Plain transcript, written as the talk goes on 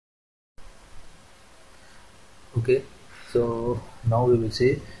Okay, so now we will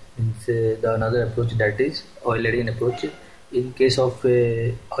see the another approach, that is Eulerian approach. In case of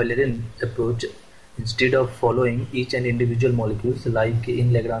Eulerian approach, instead of following each and individual molecules like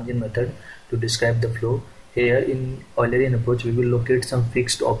in Lagrangian method to describe the flow, here in Eulerian approach we will locate some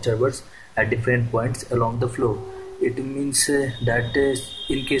fixed observers at different points along the flow. It means that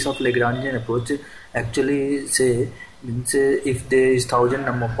in case of Lagrangian approach, actually say means if there is 1000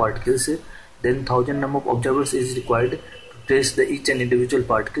 number of particles, then 1000 number of observers is required to trace the each and individual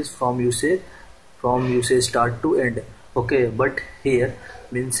particles from you say start to end. Okay, but here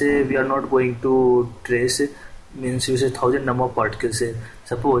means we are not going to trace means you say 1000 number of particles.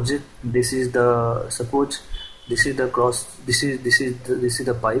 Suppose this is the cross, this is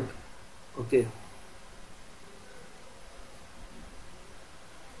the pipe. Okay,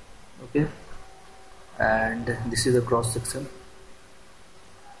 okay, and this is the cross section.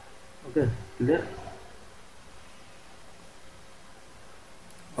 Okay, clear?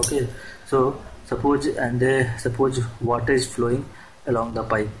 Okay, so suppose water is flowing along the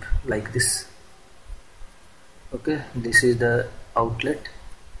pipe like this. Okay, this is the outlet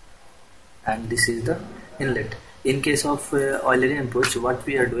and this is the inlet. In case of Eulerian approach, what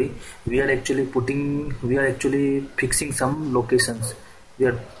we are doing, we are actually fixing some locations. We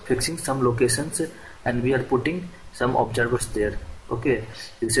are fixing some locations and we are putting some observers there. Okay,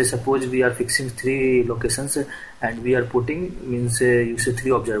 you say suppose we are fixing three locations and we are putting means you say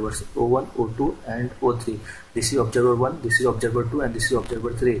three observers, O1, O2 and O3. This is observer 1, this is observer 2 and this is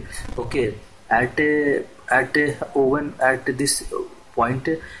observer 3. Okay, at O1, at this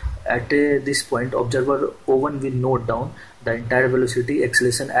point, observer O1 will note down the entire velocity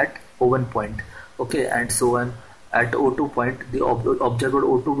acceleration at O1 point. Okay, and so on. At O2 point, the observer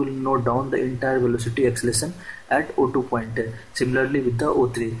O2 will note down the entire velocity acceleration at O2 point. Similarly with the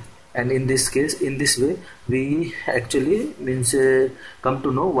O3. And in this case, in this way, we actually means come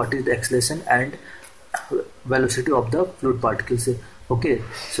to know what is the acceleration and velocity of the fluid particles. Okay,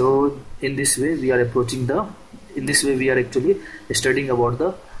 so in this way we are actually studying about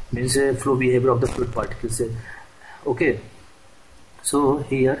the means flow behavior of the fluid particles. Okay, so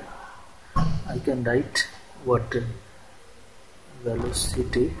here I can write what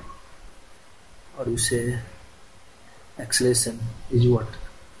velocity or you say acceleration is what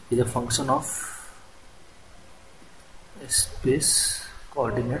is a function of space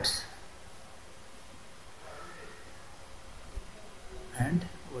coordinates and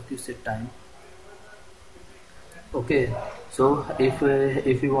what you say time. Okay, so if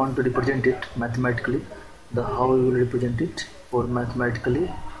we want to represent it mathematically, the how we will represent it or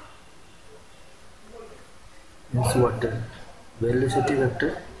mathematically means what velocity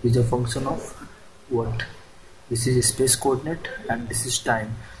vector is a function of what, this is space coordinate and this is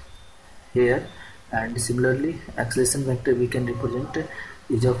time here, and similarly acceleration vector we can represent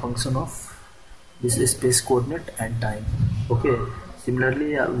is a function of this is space coordinate and time. Okay,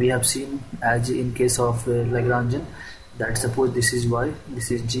 similarly we have seen as in case of Lagrangian that suppose this is y,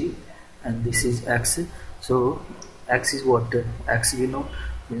 this is g and this is x. So x is what, x we know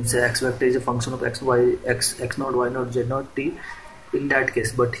means x vector is a function of x, y, x naught, y naught, z naught, t in that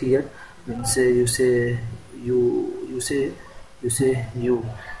case. But here means you say u is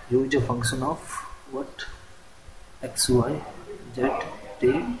a function of what, x, y, z,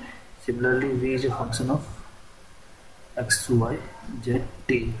 t. Similarly v is a function of x, y, z,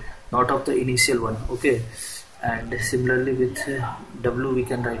 t, not of the initial one. Okay, and similarly with w we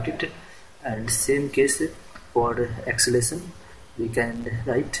can write it, and same case for acceleration we can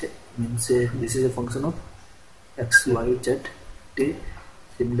write means this is a function of x, y, z, t.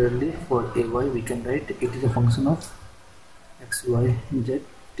 Similarly for ay we can write it is a function of x, y, z,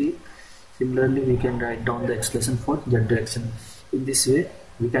 t. Similarly we can write down the acceleration for z direction. In this way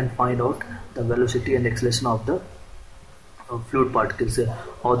we can find out the velocity and acceleration of the fluid particles,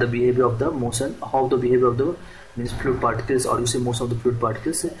 or the behavior of the motion, how the behavior of the means fluid particles or you say motion of the fluid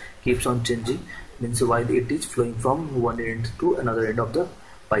particles keeps on changing, means while it is flowing from one end to another end of the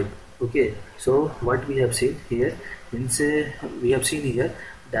pipe. Okay, so what we have seen here means we have seen here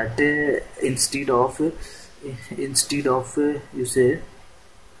that instead of you say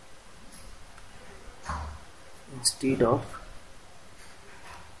instead of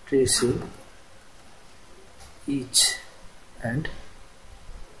tracing each and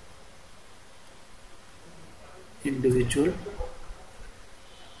individual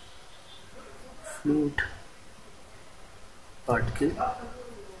fluid particle,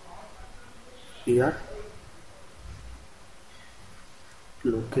 we are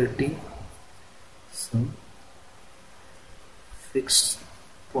locating some fixed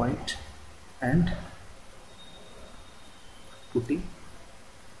point and putting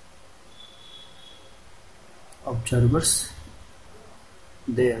observers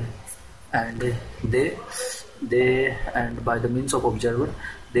there, and they and by the means of observer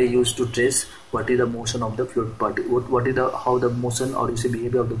they used to trace what is the motion of the fluid particle, what is the how the motion, or you say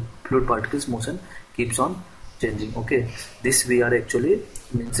behavior of the fluid particles motion keeps on changing. Okay, this we are actually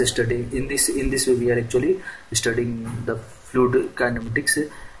means studying in this way we are actually studying the fluid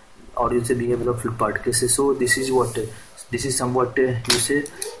kinematics, or you say behavior of fluid particles. So this is somewhat you say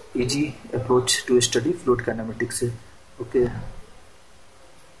easy approach to study fluid kinematics. Okay,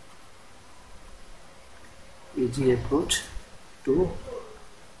 easy approach to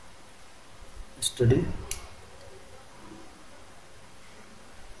study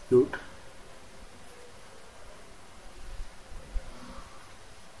fluid.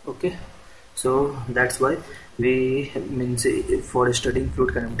 Okay, so that's why we means for studying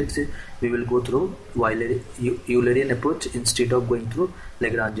fluid kinematics we will go through Eulerian approach instead of going through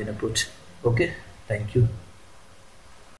Lagrangian approach. Okay, thank you.